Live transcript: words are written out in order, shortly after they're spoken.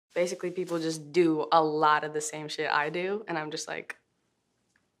basically people just do a lot of the same shit I do, and I'm just like,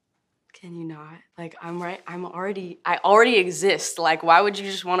 can you not? Like, I already exist. Like, why would you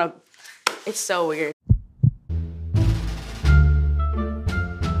just wanna, it's so weird.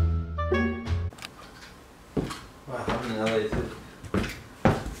 Wow, I'm in LA too.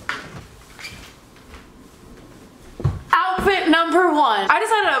 Outfit number 1. I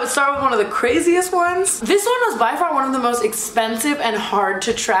decided I would start with one of the craziest ones. This one was by far one of the most expensive and hard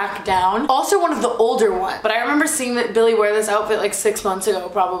to track down. Also one of the older ones. But I remember seeing that Billie wear this outfit like 6 months ago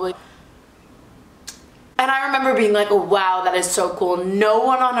probably. And I remember being like, oh, wow, that is so cool. No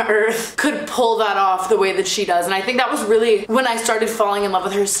one on earth could pull that off the way that she does. And I think that was really when I started falling in love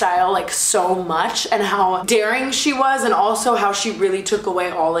with her style like so much, and how daring she was, and also how she really took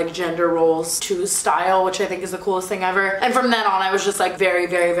away all like gender roles to style, which I think is the coolest thing ever. And from then on, I was just like very,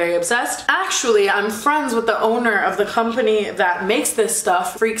 very, very obsessed. Actually, I'm friends with the owner of the company that makes this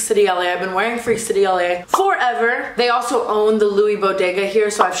stuff, Freak City LA. I've been wearing Freak City LA forever. They also own the Louis Bodega here,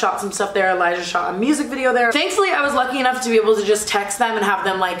 so I've shot some stuff there. Elijah shot a music video there. Thankfully, I was lucky enough to be able to just text them and have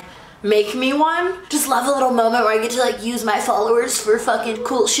them like make me one. Just love a little moment where I get to like use my followers for fucking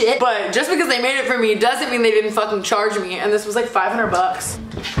cool shit. But just because they made it for me doesn't mean they didn't fucking charge me, and this was like 500 bucks.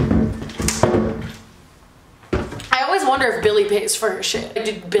 I always wonder if Billie pays for her shit. Like,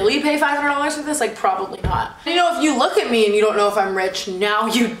 did Billie pay $500 for this? Like, probably not. You know, if you look at me and you don't know if I'm rich, now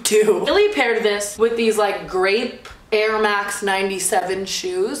you do. Billie paired this with these like grape Air Max 97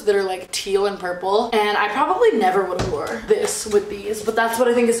 shoes that are like teal and purple, and I probably never would have wore this with these, but that's what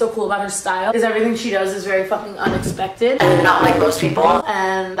I think is so cool about her style, is everything she does is very fucking unexpected and not like most people,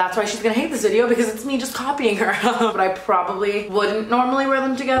 and that's why she's gonna hate this video, because it's me just copying her. But I probably wouldn't normally wear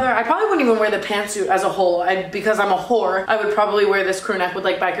them together. I probably wouldn't even wear the pantsuit as a whole. Because I'm a whore, I would probably wear this crew neck with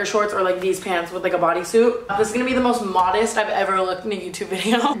like biker shorts, or like these pants with like a bodysuit. This is gonna be the most modest I've ever looked in a YouTube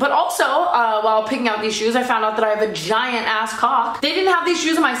video. But also, while picking out these shoes, I found out that I have a giant ass cock. They didn't have these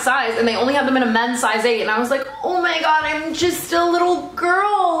shoes in my size, and they only had them in a men's size 8, and I was like, oh my god, I'm just a little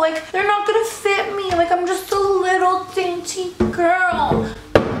girl. Like, they're not gonna fit me. Like, I'm just a little dainty girl.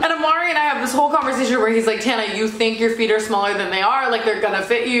 And Amari and I have this whole conversation where he's like, Tana, you think your feet are smaller than they are, like they're gonna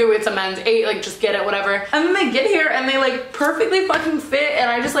fit you, it's a men's 8, like just get it, whatever. And then they get here and they like perfectly fucking fit, and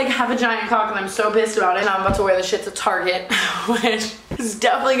I just like have a giant cock, and I'm so pissed about it. And I'm about to wear this shit to Target, which is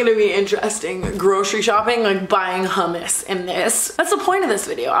definitely gonna be interesting. Grocery shopping, like buying hummus in this. That's the point of this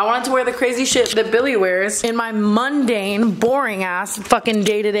video. I wanted to wear the crazy shit that Billie wears in my mundane, boring ass fucking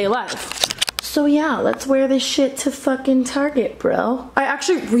day-to-day life. So yeah, let's wear this shit to fucking Target, bro. I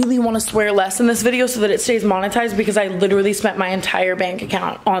actually really want to swear less in this video so that it stays monetized, because I literally spent my entire bank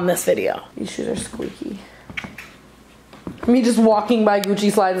account on this video. These shoes are squeaky. Me just walking by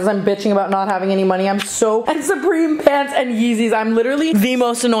Gucci slides as I'm bitching about not having any money. And Supreme pants and Yeezys. I'm literally the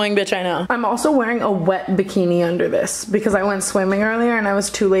most annoying bitch I know. I'm also wearing a wet bikini under this because I went swimming earlier and I was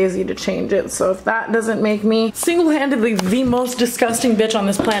too lazy to change it. So if that doesn't make me single-handedly the most disgusting bitch on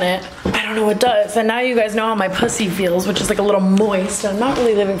this planet, I don't know what does. And now you guys know how my pussy feels, which is like a little moist. I'm not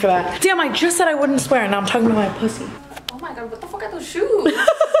really living for that. Damn, I just said I wouldn't swear, and now I'm talking about my pussy. Oh my god, what the fuck are those shoes?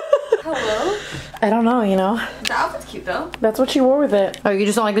 Hello? I don't know, you know? The outfit's cute though. That's what she wore with it. Oh, you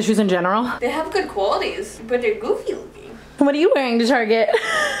just don't like the shoes in general? They have good qualities, but they're goofy looking. What are you wearing to Target?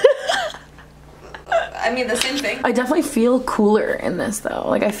 I mean, the same thing. I definitely feel cooler in this though.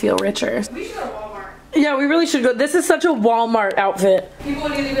 Like, I feel richer. We should go to Walmart. Yeah, we really should go. This is such a Walmart outfit. People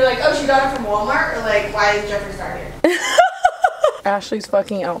would either be like, oh, she got it from Walmart, or like, why is Jeffree Star here? Ashley's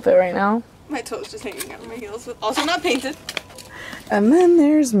fucking outfit right now. My toes just hanging out of my heels, also not painted. And then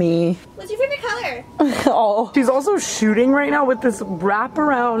there's me. What's your favorite color? Oh, she's also shooting right now with this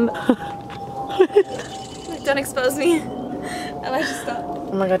wraparound. Don't expose me. I like to stop.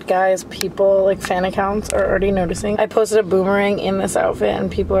 Oh my god, guys, people, like fan accounts are already noticing. I posted a boomerang in this outfit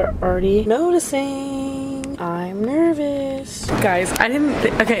and people are already noticing. I'm nervous. Guys, I didn't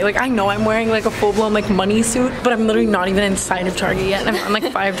okay, like I know I'm wearing like a full-blown like money suit, but I'm literally not even inside of Target yet. And I'm on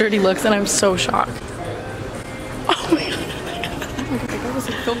like 5 dirty looks and I'm so shocked. Oh my god.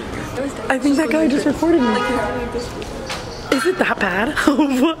 I think that guy just recorded me. Is it that bad?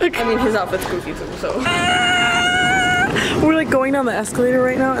 Oh fuck. I mean, his outfit's goofy too, so. We're like going down the escalator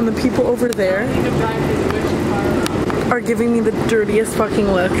right now, and the people over there are giving me the dirtiest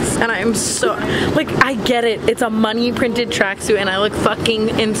fucking looks. And I'm so, like, I get it. It's a money printed tracksuit and I look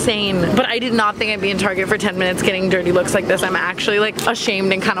fucking insane. But I did not think I'd be in Target for 10 minutes getting dirty looks like this. I'm actually like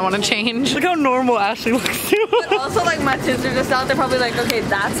ashamed and kind of want to change. Look how normal Ashley looks too. But also like my tits are just out. They're probably like, okay,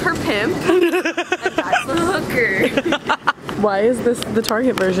 that's her pimp and that's the hooker. Why is this the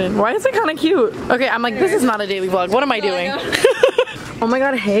Target version? Why is it kind of cute? Okay, I'm like, this is not a daily vlog. What am I doing? Oh my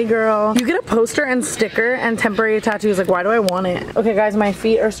god, hey girl. You get a poster and sticker and temporary tattoos. Like, why do I want it? Okay guys, my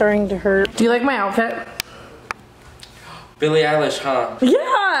feet are starting to hurt. Do you like my outfit? Billie Eilish, huh?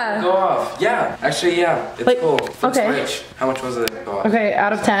 Yeah! Go off. Yeah, actually, yeah. It's like, cool. Looks okay. rich. How much was it? Go off. Okay,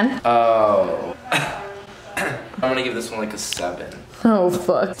 out of 10. Oh. I'm gonna give this one like a 7. Oh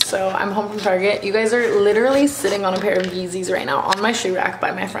fuck. So I'm home from Target. You guys are literally sitting on a pair of Yeezys right now on my shoe rack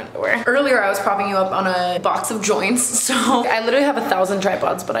by my front door. Earlier I was propping you up on a box of joints. So I literally have 1,000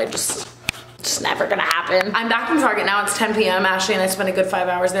 tripods, but it's never gonna happen. I'm back from Target now. It's 10 p.m. Ashley and I spent a good 5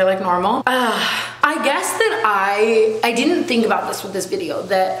 hours there like normal. I guess that I didn't think about this with this video,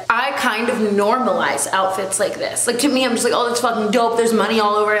 that I kind of normalize outfits like this. Like to me, I'm just like, oh, that's fucking dope. There's money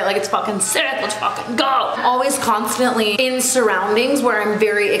all over it. Like it's fucking sick. Let's fucking go. Always constantly in surroundings where I'm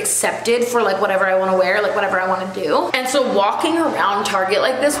very accepted for like whatever I want to wear, like whatever I want to do. And so walking around Target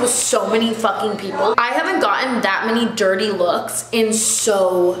like this with so many fucking people, I haven't gotten that many dirty looks in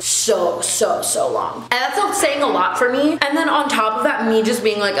so long. And that's not saying a lot for me. And then on top of that, me just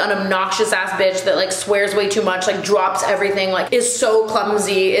being like an obnoxious ass bitch that like swears way too much, like drops everything, like is so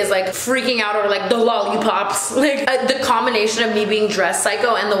clumsy, is like freaking out over like the lollipops. Like the combination of me being dressed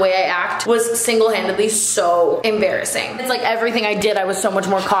psycho and the way I act was single-handedly so embarrassing. It's like everything I did, I was so much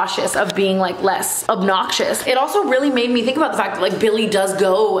more cautious of being like less obnoxious. It also really made me think about the fact that like Billie does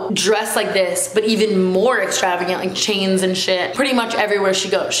go dressed like this, but even more extravagant, like chains and shit, pretty much everywhere she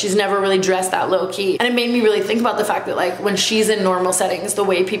goes. She's never really dressed that low-key. And it made me really think about the fact that like when she's in normal settings, the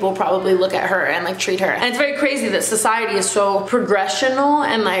way people probably look at her and like treat her. And it's very crazy that society is so progressional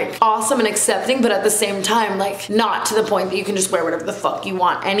and like awesome and accepting, but at the same time like not to the point that you can just wear whatever the fuck you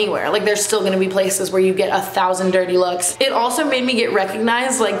want anywhere. Like there's still gonna be places where you get 1,000 dirty looks. It also made me get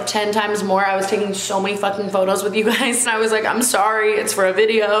recognized like 10 times more. I was taking so many fucking photos with you guys and I was like, I'm sorry, it's for a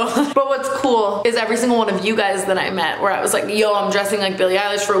video. But what's cool is every single one of you guys that I met where I was like, yo, I'm dressing like Billie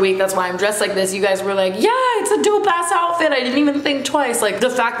Eilish for a week, that's why I'm dressed like this. You guys were like, yeah, it's a dope ass outfit. I didn't even think twice. Like the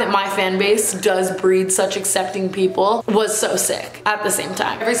fact that my fan base does breed such accepting people was so sick at the same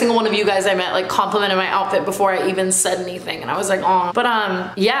time. Every single one of you guys I met like complimented my outfit before I even said anything. And I was like, oh, but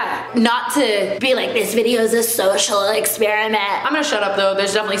yeah, not to be like, this video is a social experiment. I'm gonna shut up though.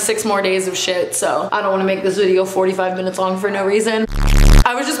 There's definitely 6 more days of shit. So I don't wanna make this video 45 minutes long for no reason.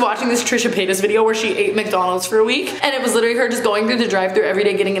 I was just watching this Trisha Paytas video where she ate McDonald's for a week and it was literally her just going through the drive-thru every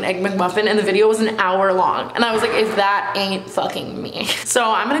day getting an Egg McMuffin and the video was an hour long. And I was like, if that ain't fucking me. So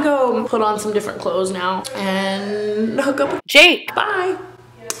I'm gonna go put on some different clothes now and hook up with Jake. Bye.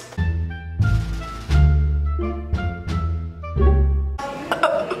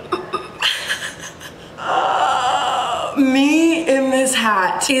 Me in this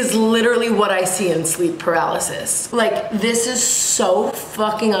hat is literally what I see in sleep paralysis. Like, this is so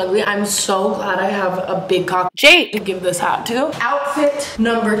fucking ugly. I'm so glad I have a big cock Jake to give this hat to. Outfit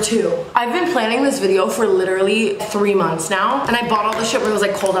number 2. I've been planning this video for literally 3 months now, and I bought all the shit when it was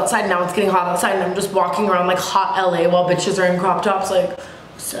like cold outside. Now it's getting hot outside, and I'm just walking around like hot LA while bitches are in crop tops. Like,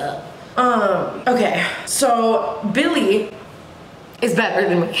 what's up? Okay, so Billie is better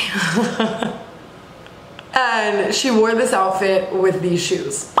than me. And she wore this outfit with these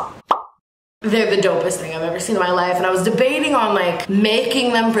shoes. They're the dopest thing I've ever seen in my life, and I was debating on like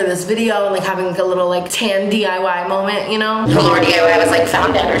making them for this video and like having like a little like tan DIY moment, you know? Lord DIY was like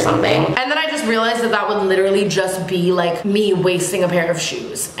found dead or something. And then I just realized that that would literally just be like me wasting a pair of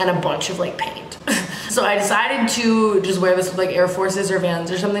shoes and a bunch of like paint. So I decided to just wear this with like Air Forces or Vans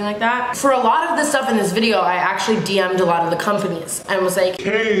or something like that. For a lot of the stuff in this video, I actually DM'd a lot of the companies and was like,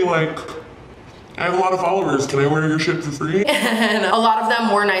 hey, like, I have a lot of followers. Can I wear your shit for free? And a lot of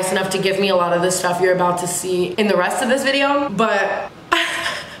them were nice enough to give me a lot of the stuff you're about to see in the rest of this video, but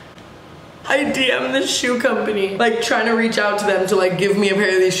I DM'd this shoe company, like trying to reach out to them to like give me a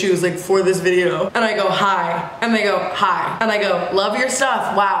pair of these shoes like for this video. And I go, hi. And they go, hi. And I go, love your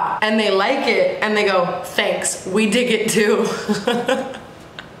stuff, wow. And they like it and they go, thanks, we dig it too.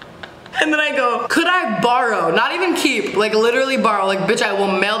 And then I go, could I borrow, not even keep, like literally borrow, like bitch, I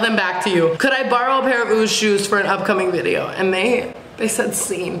will mail them back to you. Could I borrow a pair of Ooze shoes for an upcoming video? And they said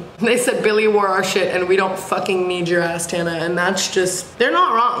scene. They said Billie wore our shit and we don't fucking need your ass, Tana. And that's just, they're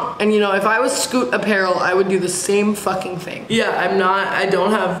not wrong. And you know, if I was Scoot Apparel, I would do the same fucking thing. Yeah, I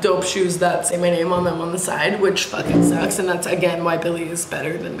don't have dope shoes that say my name on them on the side, which fucking sucks. And that's again why Billie is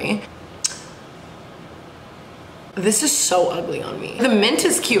better than me. This is so ugly on me. The mint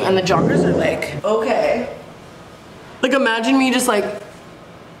is cute and the joggers are like, okay. Like imagine me just like,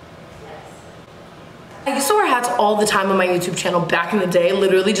 I used to wear hats all the time on my YouTube channel back in the day,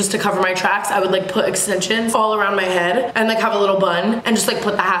 literally just to cover my tracks. I would like put extensions all around my head and like have a little bun and just like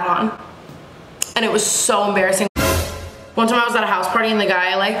put the hat on. And it was so embarrassing. One time I was at a house party and the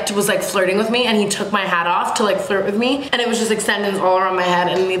guy I liked was like flirting with me and he took my hat off to like flirt with me and it was just extensions all around my head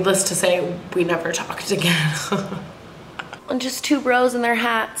and needless to say, we never talked again. Just two bros in their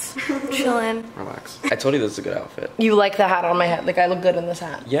hats, chilling. Relax. I told you this is a good outfit. You like the hat on my head? Like I look good in this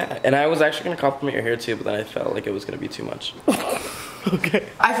hat? Yeah, and I was actually gonna compliment your hair too, but then I felt like it was gonna be too much. Okay.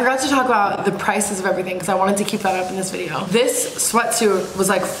 I forgot to talk about the prices of everything because I wanted to keep that up in this video. This sweatsuit was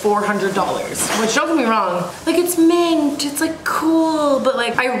like $400, which don't get me wrong, like it's mint, it's like cool, but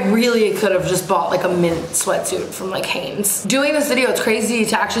like I really could have just bought like a mint sweatsuit from like Hanes. Doing this video, it's crazy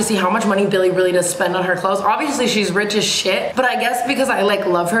to actually see how much money Billie really does spend on her clothes. Obviously she's rich as shit, but I guess because I like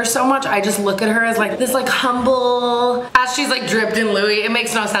love her so much, I just look at her as like this like humble, as she's like dripped in Louis. It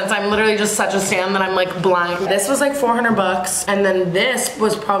makes no sense. I'm literally just such a stan that I'm like blind. This was like 400 bucks and then this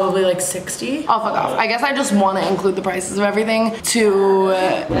was probably like 60. Oh fuck off. I guess I just want to include the prices of everything to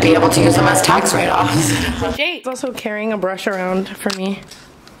be able to use them as tax write-offs. Jade's also carrying a brush around for me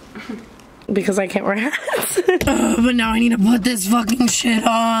because I can't wear hats. But now I need to put this fucking shit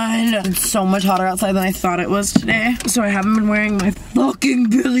on. It's so much hotter outside than I thought it was today. So I haven't been wearing my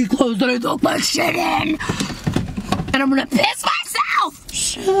fucking Billie clothes that I took my shit in. And I'm gonna piss myself.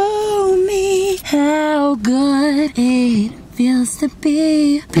 Show me how good it feels to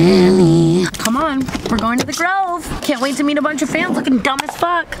be Billie. Come on, we're going to the Grove. Can't wait to meet a bunch of fans looking dumb as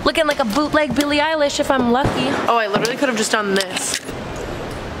fuck. Looking like a bootleg Billie Eilish if I'm lucky. Oh, I literally could have just done this.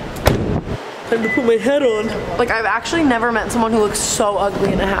 Time to put my head on. Like, I've actually never met someone who looks so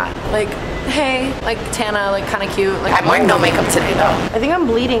ugly in a hat. Like, hey, like Tana, like kind of cute. Like, I'm wearing no makeup today though. I think I'm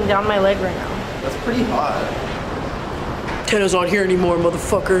bleeding down my leg right now. That's pretty hot. Tana's not here anymore,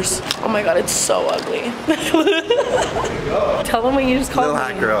 motherfuckers. Oh my god, it's so ugly. Tell them what you just called me. Little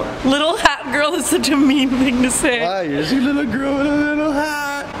hat girl. Little hat girl is such a mean thing to say. Why? You're just a little girl in a little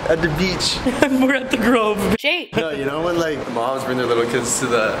hat. At the beach. We're at the Grove. Jake. No, you know when like moms bring their little kids to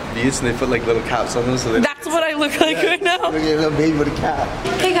the beach and they put like little caps on them so they... That's what I look like right now. Look at a little baby with a cap.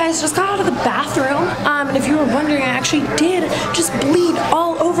 Hey guys, just got out of the bathroom. And if you were wondering, I actually did just bleed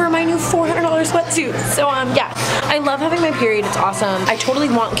all over my new $400 sweatsuit. So yeah, I love having my period. It's awesome. I totally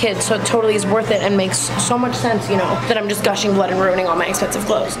want kids, so it totally is worth it and makes so much sense, you know, that I'm just gushing blood and ruining all my expensive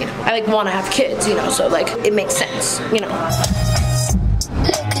clothes, you know. I like want to have kids, you know, so like it makes sense, you know.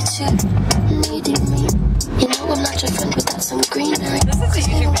 Look at you, needing me. You know I'm not your friend without some greenery. This is a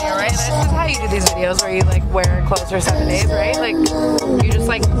YouTube video, right? This is how you do these videos where you like wear clothes for 7 days, right? Like you just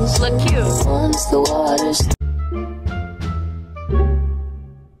like look cute. Once the waters.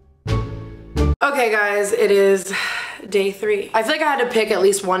 Okay guys, it is day 3. I feel like I had to pick at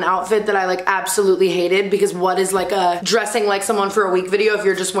least one outfit that I like absolutely hated because what is like a dressing like someone for a week video if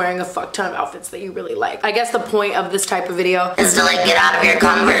you're just wearing a fuck ton of outfits that you really like. I guess the point of this type of video is to like get out of your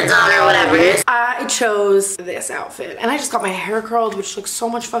comfort zone or whatever. I chose this outfit and I just got my hair curled, which looks so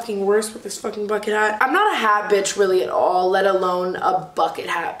much fucking worse with this fucking bucket hat. I'm not a hat bitch really at all, let alone a bucket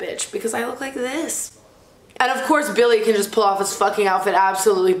hat bitch, because I look like this. And of course Billie can just pull off this fucking outfit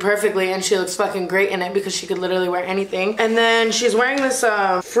absolutely perfectly and she looks fucking great in it because she could literally wear anything. And then she's wearing this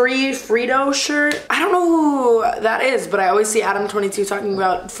free Frito shirt. I don't know who that is, but I always see Adam22 talking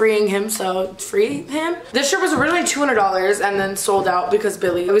about freeing him, so free him. This shirt was originally $200 and then sold out because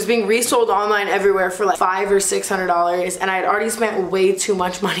Billie. It was being resold online everywhere for like $500 or $600 and I had already spent way too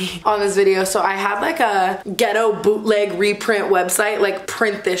much money on this video, so I had like a ghetto bootleg reprint website like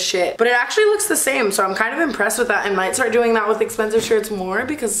print this shit. But it actually looks the same, so I'm kind of impressed with that and might start doing that with expensive shirts more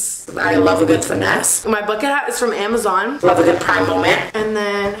because I love a good finesse. My bucket hat is from Amazon. Love a good prime moment. And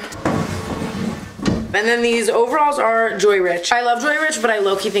then these overalls are Joy Rich. I love Joy Rich, but I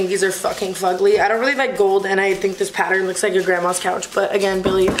low-key think these are fucking fugly. I don't really like gold and I think this pattern looks like your grandma's couch, but again,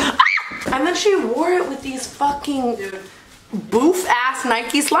 Billie. And then she wore it with these fucking boof ass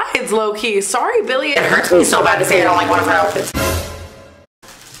Nike slides, low-key. Sorry, Billie. It hurts me so bad to say I don't like one of her outfits.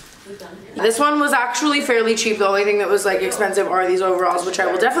 This one was actually fairly cheap. The only thing that was like expensive are these overalls, which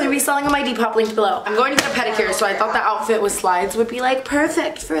I will definitely be selling on my Depop link below. I'm going to get a pedicure, so I thought the outfit with slides would be like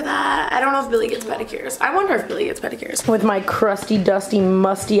perfect for that. I don't know if Billie gets pedicures. I wonder if Billie gets pedicures. With my crusty, dusty,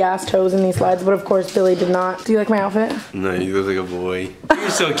 musty ass toes in these slides, but of course Billie did not. Do you like my outfit? No, you look like a boy. You're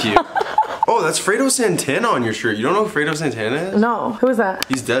so cute. Oh, that's Fredo Santana on your shirt. You don't know who Fredo Santana is? No. Who is that?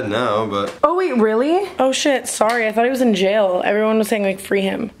 He's dead now, but... Oh wait, really? Oh shit, sorry. I thought he was in jail. Everyone was saying like free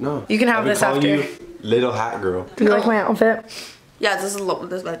him. No. You can have this after. You little hat girl. Do you like my outfit? Yeah, this is a lot.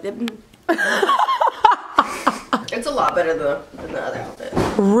 It's a lot better than the other outfit.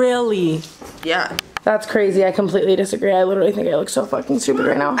 Really? Yeah. That's crazy. I completely disagree. I literally think I look so fucking stupid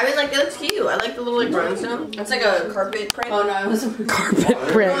right now. I mean, like, it looks cute. I like the little, like, rhinestone. It's like a carpet print. Oh, no, it was a carpet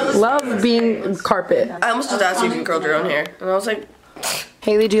print. Love being carpet. I almost just asked you if you curled your own hair. And I was like...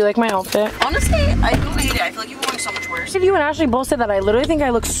 Haley, do you like my outfit? Honestly, I don't hate it. I feel like you've worn so much worse. You and Ashley both said that. I literally think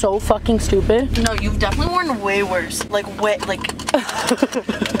I look so fucking stupid. No, you've definitely worn way worse. Like, way, like...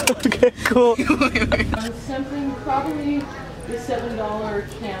 Okay, cool. Something probably the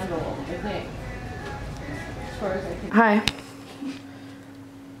 $7 candle, I think. As far as I can. Hi.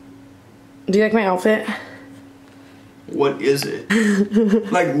 Do you like my outfit? What is it?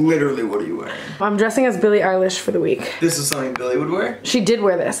 Like, literally, what are you wearing? I'm dressing as Billie Eilish for the week. This is something Billie would wear? She did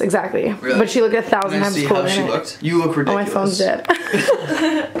wear this, exactly. Really? But she looked 1,000 Can I times see cooler how she in it. looked? You look Oh, ridiculous. my phone's dead.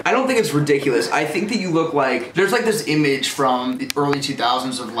 I don't think it's ridiculous. I think that you look like... There's like this image from the early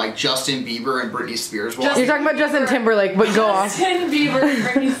 2000s of like Justin Bieber and Britney Spears. You're talking about Justin Timberlake, but go off. Justin Bieber and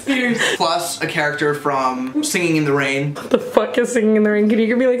Britney Spears. Plus a character from Singing in the Rain. What the fuck is Singing in the Rain? Can you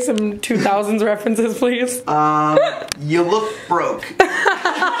give me like some 2000s references, please? You look broke.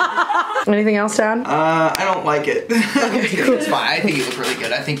 Anything else, Dad? I don't like it. It's fine. I think you look really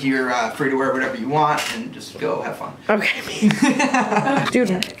good. I think you're free to wear whatever you want and just go have fun. Okay.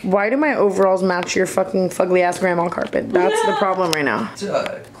 Dude, why do my overalls match your fucking fugly ass grandma carpet? That's the problem right now. It's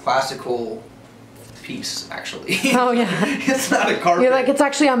a classical piece, actually. Oh, yeah. It's not a carpet. You're like, it's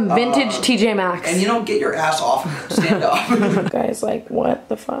actually on vintage TJ Maxx. And you don't get your ass off. Stand up. Guys, like, what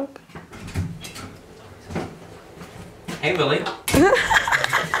the fuck? Hey, Lily.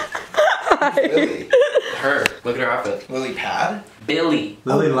 Lily. Her. Look at her outfit. Lily Pad? Billy.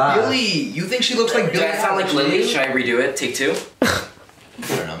 Lily Lash. Billy. You think she looks like Did Billy? I sound like Lily? Should I redo it? Take two? I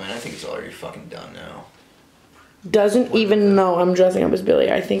don't know, man. I think it's already fucking done now. Doesn't even know I'm dressing up as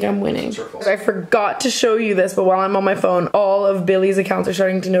Billy. I think I'm winning. Circles. I forgot to show you this, but while I'm on my phone, all of Billy's accounts are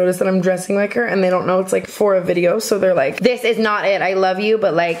starting to notice that I'm dressing like her, and they don't know it's like for a video, so they're like, this is not it, I love you,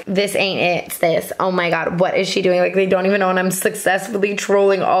 but like, this ain't it, it's this. Oh my god, what is she doing? Like, they don't even know, and I'm successfully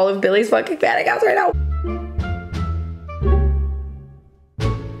trolling all of Billy's fucking fan accounts right now.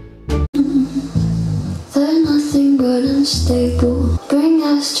 They're nothing but unstable. Bring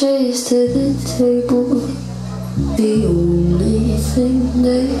ashtrays to the table. The only thing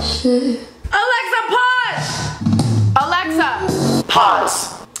they share. Alexa, pause! Alexa,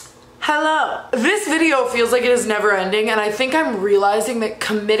 pause. Hello. This video feels like it is never ending, and I think I'm realizing that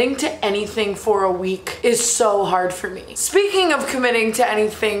committing to anything for a week is so hard for me. Speaking of committing to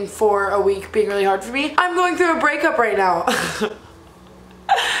anything for a week being really hard for me, I'm going through a breakup right now.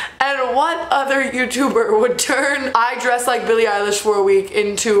 And what other YouTuber would turn I dress like Billie Eilish for a week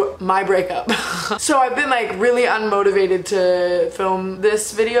into my breakup? So I've been like really unmotivated to film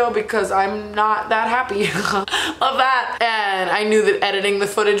this video because I'm not that happy. Love that. And I knew that editing the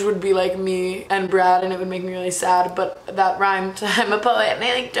footage would be like me and Brad and it would make me really sad, but that rhymed. I'm a poet and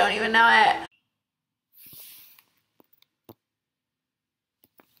they like don't even know it.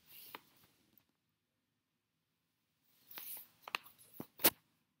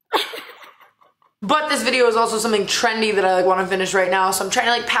 But this video is also something trendy that I like want to finish right now, so I'm trying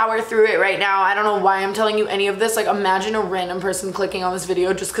to like power through it right now. I don't know why I'm telling you any of this. Like, imagine a random person clicking on this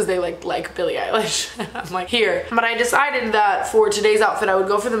video just because they like Billie Eilish. I'm like, here. But I decided that for today's outfit I would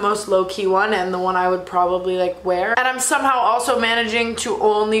go for the most low-key one and the one I would probably like wear. And I'm somehow also managing to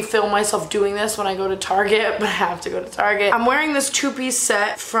only film myself doing this when I go to Target, but I have to go to Target. I'm wearing this two-piece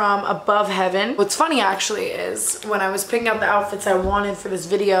set from Above Heaven. What's funny actually is when I was picking out the outfits I wanted for this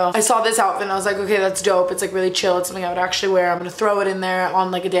video, I saw this outfit and I was like, okay, that's dope. It's like really chill. It's something I would actually wear. I'm gonna throw it in there on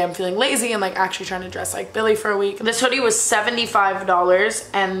like a day I'm feeling lazy and like actually trying to dress like Billy for a week. This hoodie was $75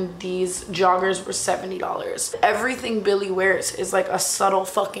 and these joggers were $70. Everything Billy wears is like a subtle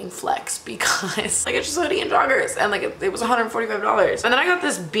fucking flex because like it's just hoodie and joggers and like it was $145. And then I got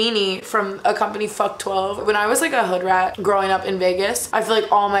this beanie from a company Fuck 12. When I was like a hood rat growing up in Vegas, I feel like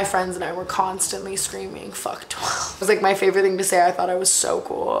all my friends and I were constantly screaming Fuck 12. It was like my favorite thing to say. I thought I was so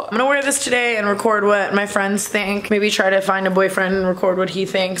cool. I'm gonna wear this today and record what my friends think. Maybe try to find a boyfriend and record what he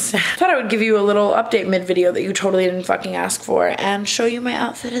thinks. Thought I would give you a little update mid-video that you totally didn't fucking ask for and show you my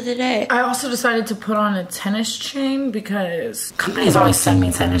outfit of the day. I also decided to put on a tennis chain because companies always send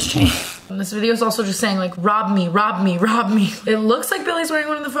me tennis chains. And this video is also just saying like, rob me, rob me, rob me. It looks like Billy's wearing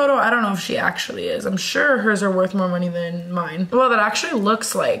one in the photo. I don't know if she actually is. I'm sure hers are worth more money than mine. Well, that actually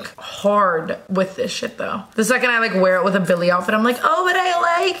looks like hard with this shit though. The second I like wear it with a Billy outfit, I'm like, oh, but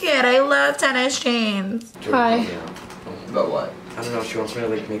I like it. I love tennis chains. Hi. About what? I don't know. She wants me to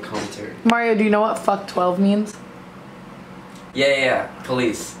like make commentary. Mario, do you know what fuck 12 means? Yeah.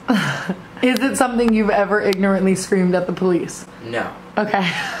 Police. Is it something you've ever ignorantly screamed at the police? No. Okay.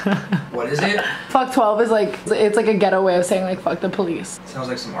 What is it? Fuck 12 is like, it's like a ghetto way of saying like fuck the police. Sounds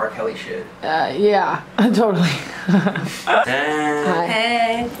like some R. Kelly shit. Yeah, totally.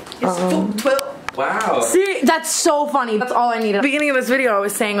 Hey, it's fuck 12. Wow. See, that's so funny. That's all I needed. At the beginning of this video, I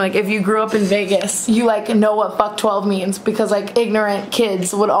was saying like if you grew up in Vegas, you like know what fuck 12 means because like ignorant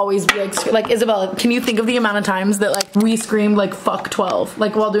kids would always be like Isabella, can you think of the amount of times that like we screamed like fuck 12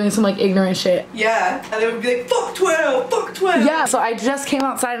 like while doing some like ignorant shit? Yeah, and they would be like, fuck 12, fuck 12. Yeah, so I just came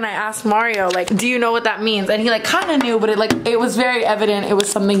outside and I asked Mario like, do you know what that means? And he like kind of knew, but it was very evident it was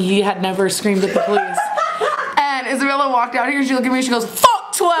something he had never screamed at the police. And Isabella walked out here, she looked at me, she goes,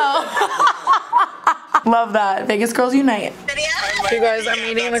 fuck 12. Love that. Vegas girls unite. You guys, I'm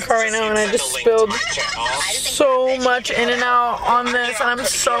eating in the car right now and I just spilled so much in and out on this and I'm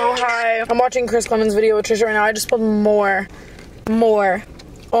so high. I'm watching Chris Clemens' video with Trisha right now. I just spilled more.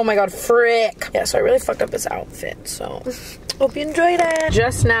 Oh my god, frick. Yeah, so I really fucked up this outfit, so hope you enjoyed it.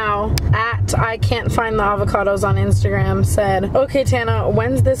 Just now, at I Can't Find the Avocados on Instagram said, okay Tana,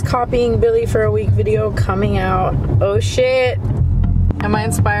 when's this copying Billie for a week video coming out? Oh shit. Am I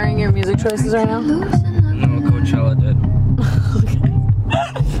inspiring your music choices right now? No, Coachella did.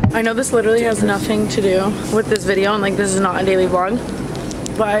 Okay. I know this literally has nothing to do with this video and like this is not a daily vlog,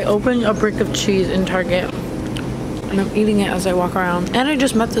 but I opened a brick of cheese in Target and I'm eating it as I walk around. And I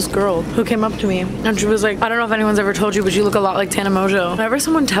just met this girl who came up to me and she was like, I don't know if anyone's ever told you, but you look a lot like Tana Mongeau. Whenever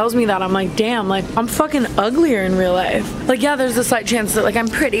someone tells me that, I'm like, damn, like I'm fucking uglier in real life. Like yeah, there's a slight chance that like I'm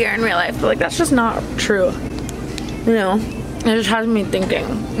prettier in real life, but like that's just not true, you know? It just has me thinking,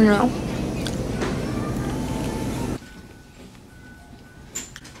 you know?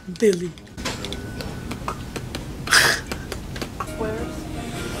 Billie.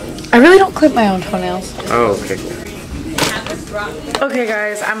 I really don't clip my own toenails. Oh, okay. Okay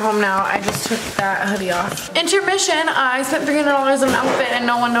guys, I'm home now. I just took that hoodie off. Intermission, I spent $300 on an outfit and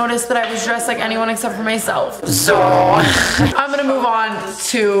no one noticed that I was dressed like anyone except for myself. So, I'm gonna move on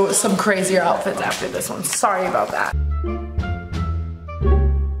to some crazier outfits after this one. Sorry about that.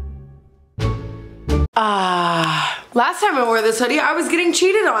 Last time I wore this hoodie, I was getting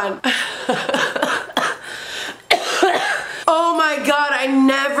cheated on. Oh my god, I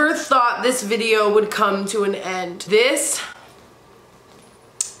never thought this video would come to an end. This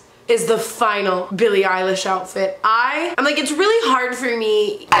is the final Billie Eilish outfit. I'm like, it's really hard for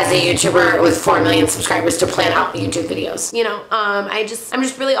me as a YouTuber with 4 million subscribers to plan out YouTube videos. You know, I'm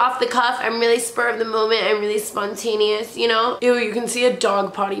just really off the cuff. I'm really spur of the moment. I'm really spontaneous, you know? Ew, you can see a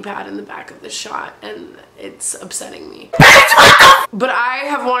dog potty pad in the back of the shot and it's upsetting me. But I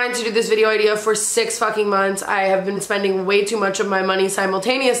have wanted to do this video idea for 6 fucking months. I have been spending way too much of my money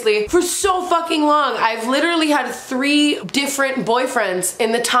simultaneously for so fucking long. I've literally had 3 different boyfriends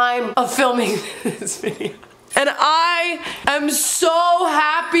in the time of filming this video. And I am so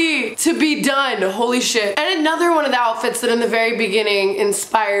happy to be done. Holy shit. And another one of the outfits that in the very beginning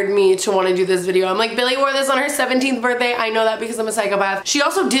inspired me to want to do this video. I'm like, Billie wore this on her 17th birthday. I know that because I'm a psychopath. She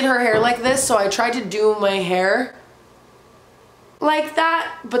also did her hair like this, so I tried to do my hair like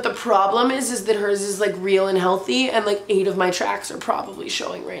that, but the problem is that hers is like real and healthy and like 8 of my tracks are probably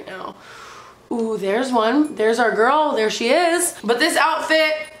showing right now. Ooh, there's one. There's our girl. There she is. But this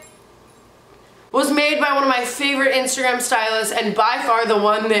outfit was made by one of my favorite Instagram stylists and by far the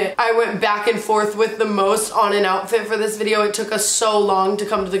one that I went back and forth with the most on an outfit for this video. It took us so long to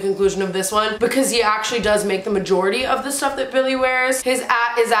come to the conclusion of this one because he actually does make the majority of the stuff that Billie wears. His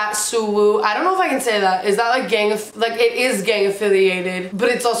 @ is @Suwoo. I don't know if I can say that. Is that like gang, like it is gang affiliated, but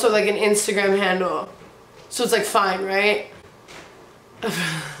it's also like an Instagram handle. So it's like fine, right?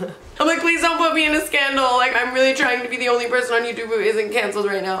 I'm like, please don't put me in a scandal. Like, I'm really trying to be the only person on YouTube who isn't canceled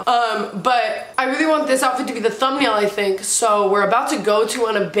right now. But I really want this outfit to be the thumbnail, I think. So we're about to go to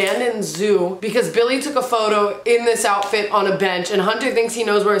an abandoned zoo because Billie took a photo in this outfit on a bench and Hunter thinks he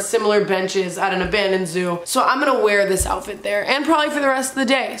knows where a similar bench is at an abandoned zoo. So I'm gonna wear this outfit there and probably for the rest of the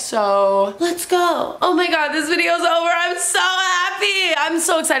day. So let's go. Oh my god, this video's over. I'm so happy. I'm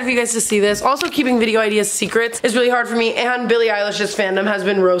so excited for you guys to see this. Also, keeping video ideas secrets is really hard for me, and Billie Eilish's fandom has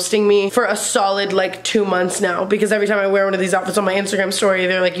been roasting me for a solid like 2 months now because every time I wear one of these outfits on my Instagram story,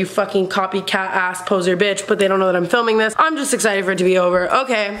 they're like, you fucking copycat ass poser bitch, but they don't know that I'm filming this. I'm just excited for it to be over.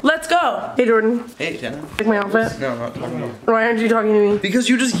 Okay, let's go. Hey Jordan. Hey Tana. Like my outfit? No, I'm not talking to you. Why aren't you talking to me? Because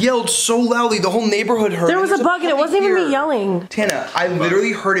you just yelled so loudly, the whole neighborhood heard. There was a bug and it wasn't even me yelling. Tana, I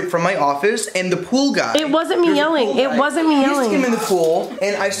literally heard it from my office and the pool guy. It wasn't me yelling. It wasn't me yelling. He him in the pool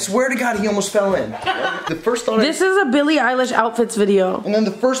and I swear to God he almost fell in. The first thought This is a Billie Eilish outfits video. And then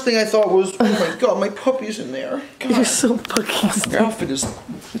the first thing I thought was, oh my god, my puppy's in there. God. You're so fucking stupid. Your outfit is,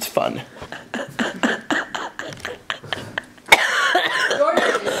 it's fun.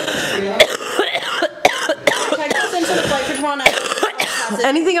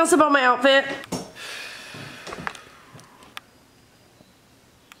 Anything else about my outfit?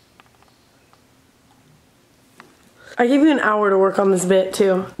 I gave you an hour to work on this bit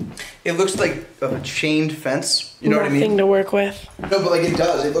too. It looks like a chained fence. You know what I mean? Nothing to work with. No, but like it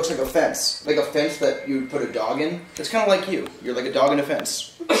does. It looks like a fence. Like a fence that you would put a dog in. It's kind of like you. You're like a dog in a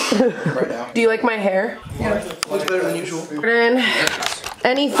fence. Right now. Do you like my hair? Yeah. Looks better than usual. Jordan,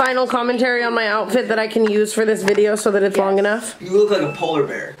 any final commentary on my outfit that I can use for this video so that it's long enough? You look like a polar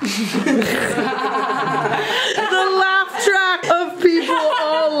bear. The laugh track of people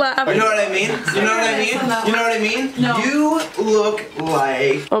all laughing. You know what I mean? You know what I mean? You know what I mean? No. You look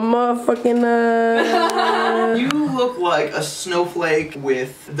like a motherfucking you look like a snowflake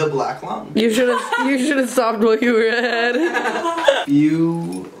with the black lung. You should have stopped while you were ahead.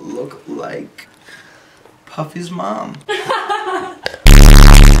 You look like Puffy's mom.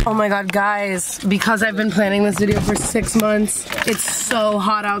 Oh my god, guys, because I've been planning this video for 6 months, it's so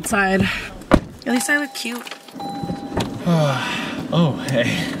hot outside. At least I look cute. Oh,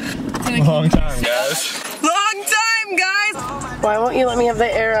 hey. Long time, guys. Long time, guys! Why won't you let me have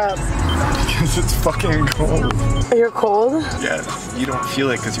the air up? Because it's fucking cold. You're cold? Yeah, you don't feel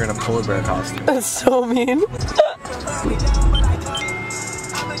it because you're in a polar bear costume. That's so mean.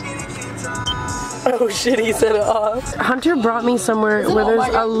 Oh shit, he set it off. Hunter brought me somewhere where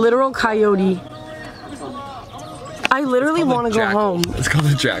there's a literal coyote. I literally want to go home. It's called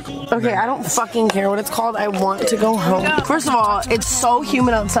a jackal. Okay, I don't fucking care what it's called. I want to go home. First of all, it's so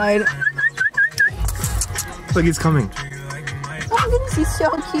humid outside. Look, he's coming. Oh goodness, he's so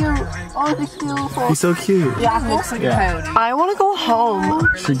cute. Oh, he's beautiful. He's so cute. Yeah, it looks like a coyote. I want to go home.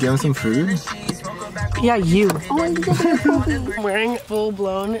 Should we give him some food? Yeah, you. Oh, he's a poopy. I'm wearing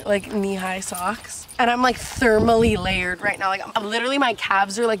full-blown, like, knee-high socks. And I'm, like, thermally layered right now. Like, literally my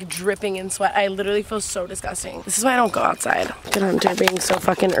calves are, like, dripping in sweat. I literally feel so disgusting. This is why I don't go outside. Look at Hunter being so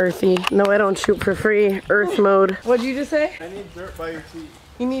fucking earthy. No, I don't shoot for free. Earth mode. What'd you just say? I need dirt by your feet.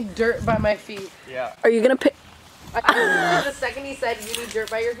 You need dirt by my feet. Yeah. Are you gonna pick? The second he said you need dirt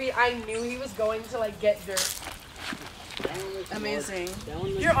by your feet, I knew he was going to, like, get dirt. Amazing.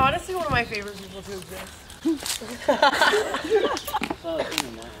 You're honestly one of my favorite people to exist.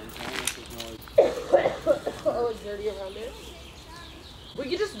 Oh, it's dirty around it. We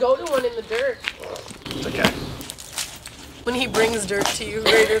could just go to one in the dirt. It's okay. When he brings dirt to you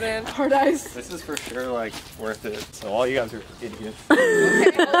greater than hard ice. This is for sure, like, worth it. So all you guys are idiots.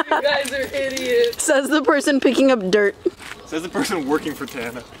 Okay, all you guys are idiots. Says the person picking up dirt. Says the person working for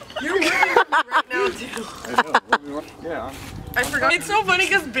Tana. You're working with me right now, too. I know. Yeah. I forgot. It's so funny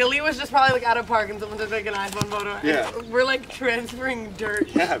because Billy was just probably like at a park and someone just like an iPhone photo. Yeah. We're like transferring dirt.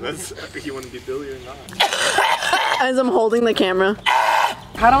 Yeah, that's if you want to be Billy or not. As I'm holding the camera.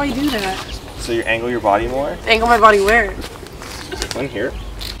 How do I do that? So you angle your body more? Angle my body where? One here.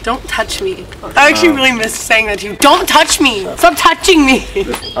 Don't touch me. I actually really miss saying that to you. Don't touch me. Stop touching me.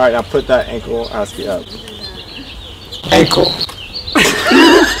 Alright, now put that ankle asky up. Ankle.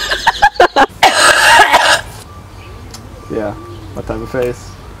 Yeah, what type of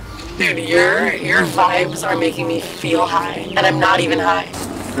face? Dude, your vibes are making me feel high, and I'm not even high.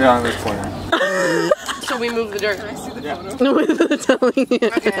 Yeah, on this corner. So we move the dirt. Can I see the photo? With telling you.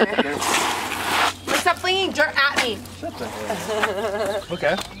 Okay. Stop flinging dirt at me. Shut the hell.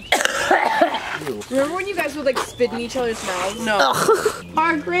 Okay. Remember when you guys would like spit in each other's mouths? No.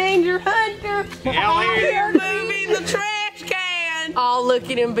 Park Ranger Hunter. Out here moving the trash can. Oh, look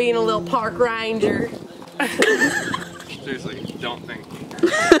at him being a little park ranger. Seriously, don't think.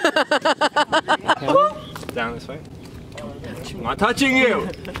 Down this way. I'm not touching you!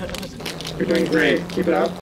 You're doing great. Keep it up.